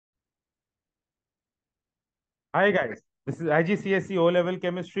Hi guys, this is IGCSE O-Level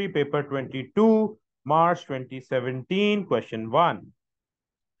Chemistry, paper 22, March 2017, question 1.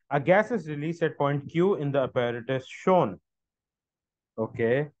 A gas is released at point Q in the apparatus shown.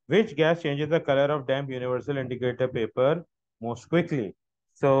 Okay. Which gas changes the color of damp universal indicator paper most quickly?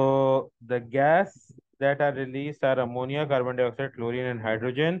 So the gas that are released are ammonia, carbon dioxide, chlorine, and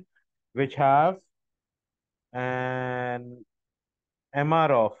hydrogen, which have an MR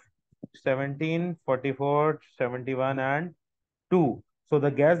of 17, 44, 71, and 2. So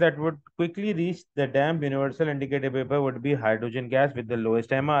the gas that would quickly reach the damp universal indicator paper would be hydrogen gas with the lowest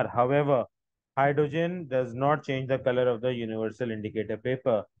MR. However, hydrogen does not change the color of the universal indicator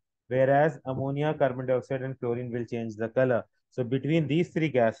paper, whereas ammonia, carbon dioxide, and chlorine will change the color. So between these three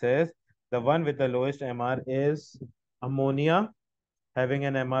gases, the one with the lowest MR is ammonia, having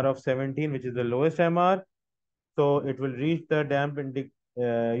an MR of 17, which is the lowest MR. So it will reach the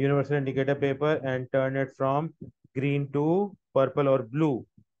universal indicator paper and turn it from green to purple or blue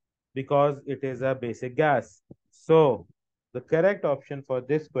because it is a basic gas. So the correct option for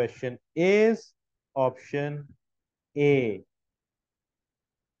this question is option A.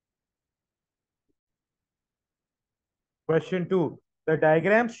 Question 2. The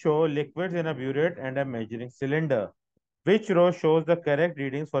diagrams show liquids in a burette and a measuring cylinder. Which row shows the correct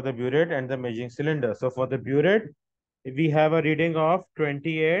readings for the burette and the measuring cylinder? So for the burette, we have a reading of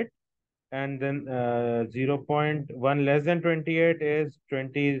 28, and then 0.1 less than 28 is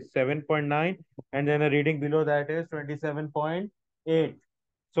 27.9, and then a reading below that is 27.8.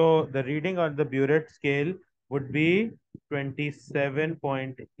 So the reading on the burette scale would be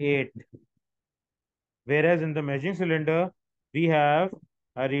 27.8, whereas in the measuring cylinder we have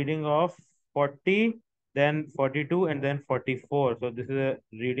a reading of 40, then 42, and then 44. So this is a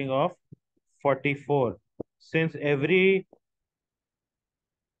reading of 44. Since every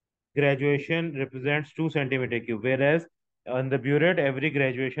graduation represents 2 centimeter cube, whereas on the burette, every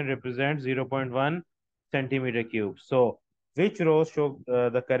graduation represents 0.1 centimeter cube. So, which rows show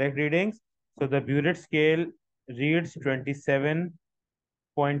the correct readings? So, the burette scale reads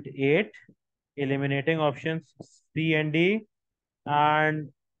 27.8, eliminating options C and D, and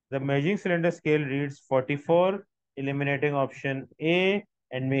the measuring cylinder scale reads 44, eliminating option A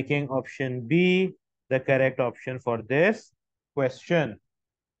and making option B the correct option for this question.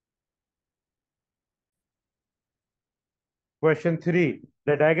 Question 3.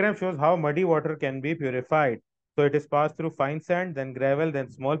 The diagram shows how muddy water can be purified. So it is passed through fine sand, then gravel, then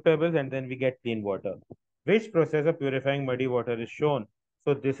small pebbles, and then we get clean water. Which process of purifying muddy water is shown?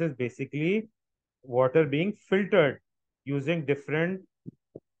 So this is basically water being filtered using different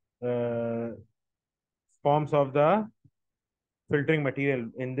uh, forms of the filtering material.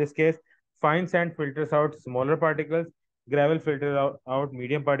 In this case, fine sand filters out smaller particles, gravel filters out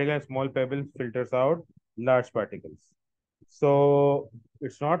medium particles, small pebbles filters out large particles. So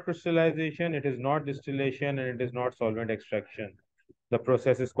it's not crystallization, it is not distillation, and it is not solvent extraction. The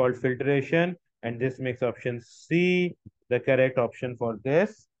process is called filtration, and this makes option C the correct option for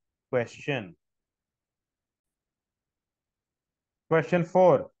this question. Question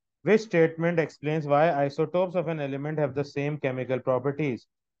 4. Which statement explains why isotopes of an element have the same chemical properties?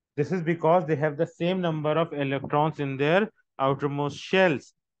 This is because they have the same number of electrons in their outermost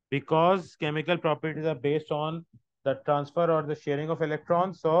shells. Because chemical properties are based on the transfer or the sharing of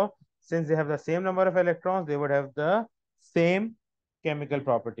electrons. So, since they have the same number of electrons, they would have the same chemical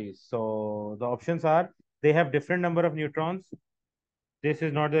properties. So, the options are they have different number of neutrons. This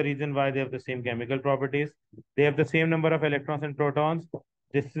is not the reason why they have the same chemical properties. They have the same number of electrons and protons.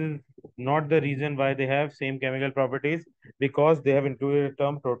 This is not the reason why they have same chemical properties, because they have included the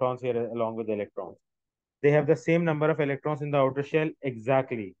term protons here along with electrons. They have the same number of electrons in the outer shell.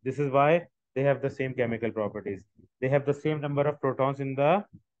 Exactly. This is why they have the same chemical properties. They have the same number of protons in the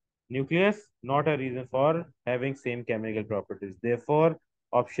nucleus, not a reason for having same chemical properties. Therefore,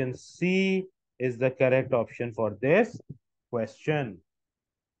 option C is the correct option for this question.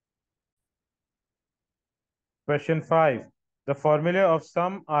 Question 5. The formula of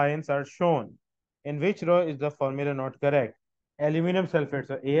some ions are shown. In which row is the formula not correct? Aluminum sulfate.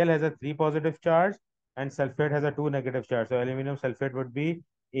 So Al has a 3 positive charge and sulfate has a 2 negative charge. So aluminum sulfate would be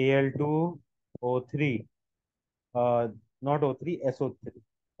Al2O3. Not O3, SO3.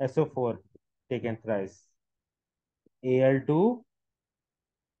 SO4 taken thrice. Al2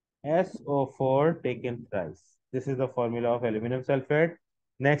 SO4 taken thrice. This is the formula of aluminum sulfate.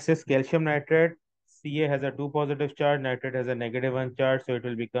 Next is calcium nitrate. Ca has a 2 positive charge, nitrate has a negative 1 charge, so it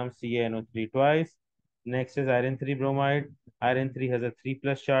will become CaNO3 twice. Next is iron 3 bromide. Iron 3 has a 3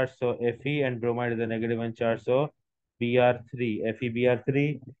 plus charge, so Fe, and bromide is a negative 1 charge, so Br3,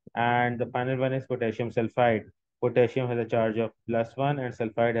 FeBr3. And the final one is potassium sulfide. Potassium has a charge of +1 and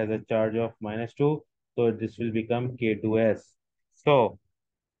sulfide has a charge of -2. So this will become K2S. So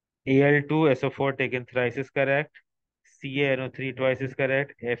Al2SO4 taken thrice is correct. CaNO3 twice is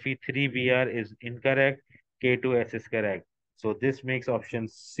correct. Fe3Br is incorrect. K2S is correct. So this makes option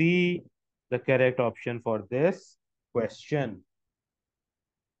C the correct option for this question.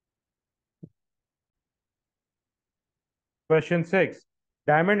 Question 6.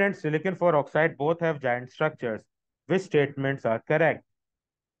 Diamond and silicon oxide both have giant structures. Which statements are correct?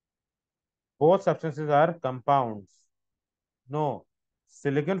 Both substances are compounds. No.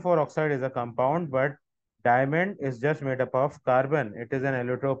 Silicon oxide is a compound, but diamond is just made up of carbon. It is an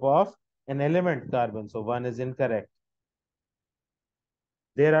allotrope of an element carbon. So one is incorrect.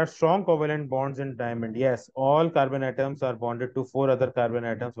 There are strong covalent bonds in diamond. Yes, all carbon atoms are bonded to four other carbon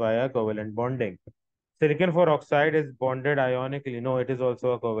atoms via covalent bonding. Silicon oxide is bonded ionically. No, it is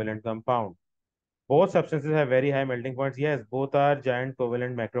also a covalent compound. Both substances have very high melting points. Yes, both are giant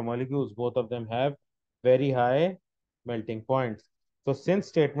covalent macromolecules. Both of them have very high melting points. So since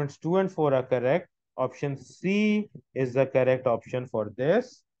statements 2 and 4 are correct, option C is the correct option for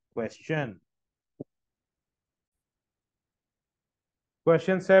this question.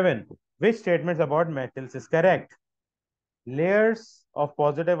 Question 7. Which statements about metals is correct? Layers of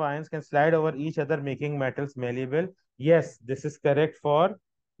positive ions can slide over each other, making metals malleable. Yes, this is correct for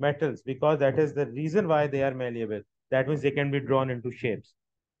metals because that is the reason why they are malleable. That means they can be drawn into shapes.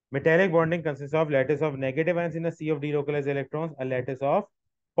 Metallic bonding consists of lattice of negative ions in a sea of delocalized electrons, a lattice of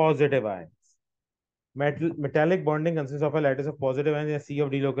positive ions. Metallic bonding consists of a lattice of positive ions in a sea of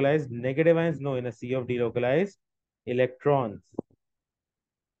delocalized negative ions. No, in a sea of delocalized electrons.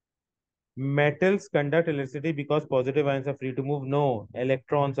 Metals conduct electricity because positive ions are free to move. No,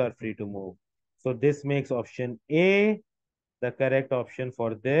 electrons are free to move. So this makes option A the correct option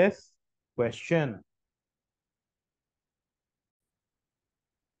for this question.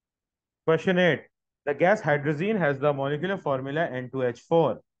 Question 8. The gas hydrazine has the molecular formula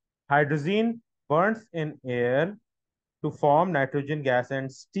N2H4. Hydrazine burns in air to form nitrogen gas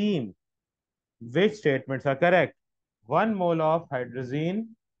and steam. Which statements are correct? 1 mole of hydrazine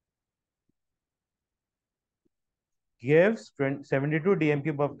gives 72 dm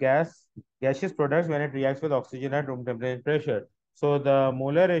cube of gaseous products when it reacts with oxygen at room temperature and pressure. So the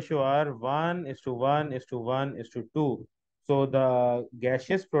molar ratio are 1 is to 1 is to 1 is to 2. So the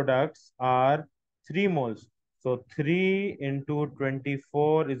gaseous products are 3 moles. So 3 into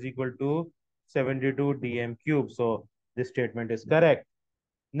 24 is equal to 72 dm cube. So this statement is correct.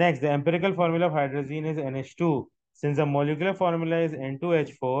 Next, the empirical formula of hydrazine is NH2. Since the molecular formula is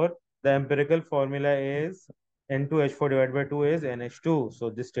N2H4, the empirical formula is N2H4 divided by 2 is NH2. So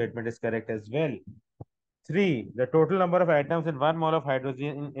this statement is correct as well. 3. The total number of atoms in 1 mole of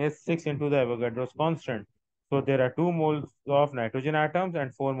hydrogen is 6 into the Avogadro's constant. So there are 2 moles of nitrogen atoms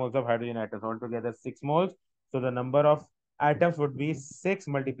and 4 moles of hydrogen atoms. Altogether 6 moles. So the number of atoms would be 6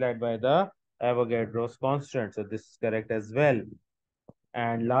 multiplied by the Avogadro's constant. So this is correct as well.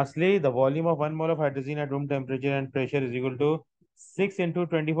 And lastly, the volume of 1 mole of hydrogen at room temperature and pressure is equal to 6 into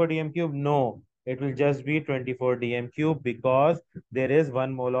 24 dm cube. No, it will just be 24 dm cube because there is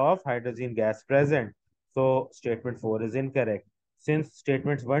 1 mole of hydrogen gas present. So statement 4 is incorrect. Since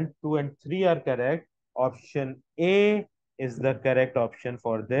statements 1, 2, and 3 are correct, option A is the correct option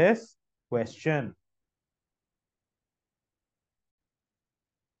for this question.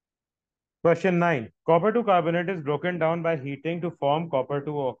 Question 9. Copper 2 carbonate is broken down by heating to form copper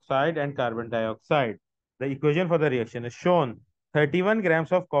 2 oxide and carbon dioxide. The equation for the reaction is shown. 31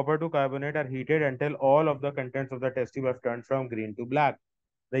 grams of copper 2 carbonate are heated until all of the contents of the test tube have turned from green to black.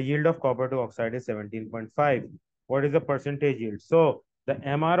 The yield of copper 2 oxide is 17.5. What is the percentage yield? So the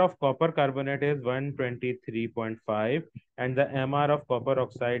MR of copper carbonate is 123.5 and the MR of copper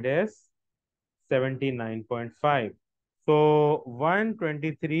oxide is 79.5. So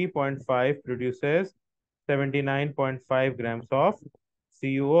 123.5 produces 79.5 grams of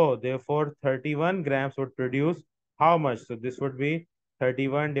CuO. Therefore, 31 grams would produce how much? So this would be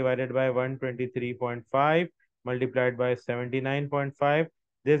 31 divided by 123.5 multiplied by 79.5.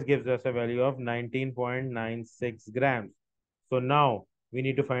 This gives us a value of 19.96 grams. So now we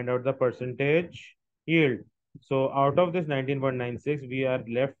need to find out the percentage yield. So out of this 19.96, we are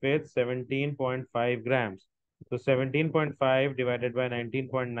left with 17.5 grams. So 17.5 divided by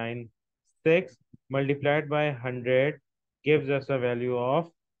 19.96 multiplied by 100 gives us a value of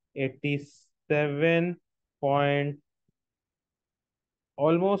 87 point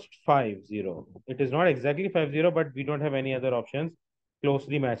almost 50. It is not exactly 50, but we don't have any other options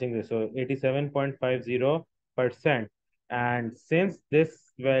closely matching this. So 87.50%. And since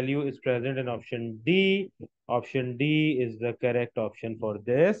this value is present in option D is the correct option for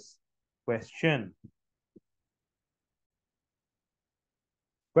this question.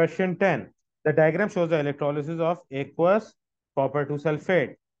 Question 10. The diagram shows the electrolysis of aqueous copper to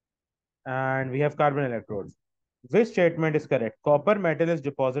sulfate, and we have carbon electrodes. Which statement is correct? Copper metal is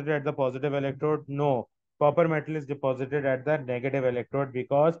deposited at the positive electrode? No. Copper metal is deposited at the negative electrode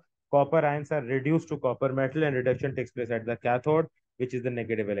because copper ions are reduced to copper metal and reduction takes place at the cathode, which is the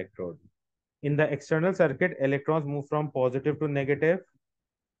negative electrode. In the external circuit, electrons move from positive to negative.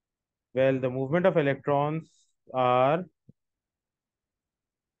 Well, the movement of electrons are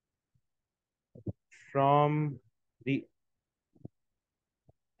from the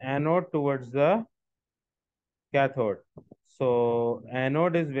anode towards the cathode. So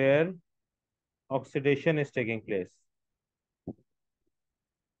anode is where oxidation is taking place.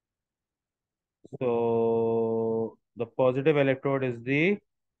 So the positive electrode is the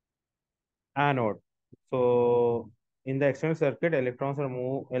anode. So in the external circuit, electrons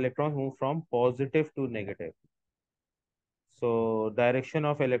move from positive to negative. So direction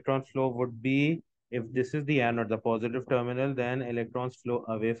of electron flow would be, if this is the anode, the positive terminal, then electrons flow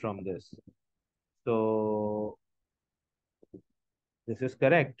away from this. So this is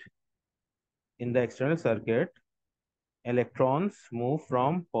correct. In the external circuit, electrons move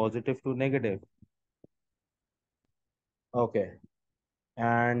from positive to negative. Okay.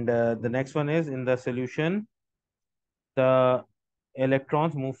 And the next one is, in the solution, the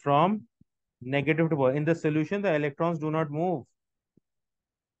electrons move from negative to positive. In the solution, the electrons do not move.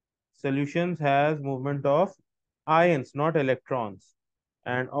 Solutions has movement of ions, not electrons.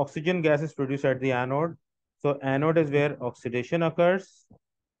 And oxygen gas is produced at the anode. So anode is where oxidation occurs.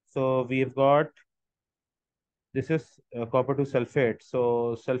 So we've got, this is copper to sulfate.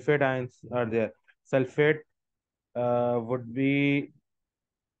 So sulfate ions are there. Sulfate would be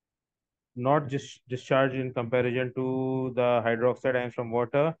not just discharged in comparison to the hydroxide ions from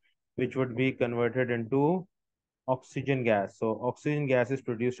water, which would be converted into oxygen gas. So oxygen gas is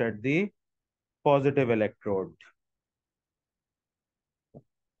produced at the positive electrode.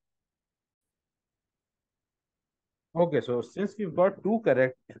 Okay, so since we've got two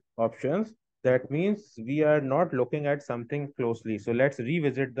correct options, that means we are not looking at something closely. So let's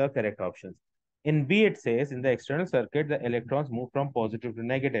revisit the correct options. In B, it says in the external circuit, the electrons move from positive to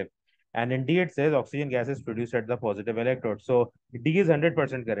negative. And in D, it says oxygen gas is produced at the positive electrode. So D is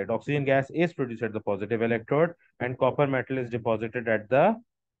 100% correct. Oxygen gas is produced at the positive electrode and copper metal is deposited at the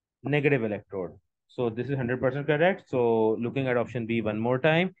negative electrode. So this is 100% correct. So looking at option B one more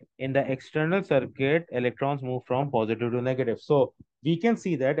time, in the external circuit, electrons move from positive to negative. So we can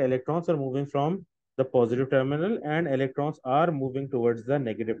see that electrons are moving from the positive terminal and electrons are moving towards the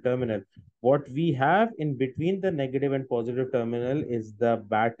negative terminal. What we have in between the negative and positive terminal is the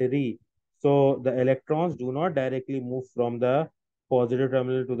battery. So the electrons do not directly move from the positive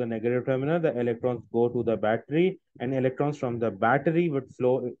terminal to the negative terminal. The electrons go to the battery and electrons from the battery would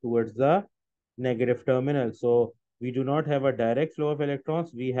flow towards the negative terminal. So we do not have a direct flow of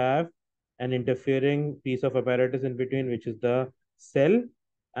electrons. We have an interfering piece of apparatus in between, which is the cell.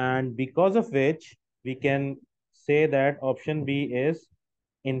 And because of which we can say that option B is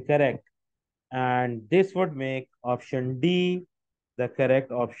incorrect. And this would make option D the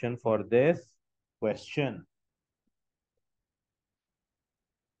correct option for this question.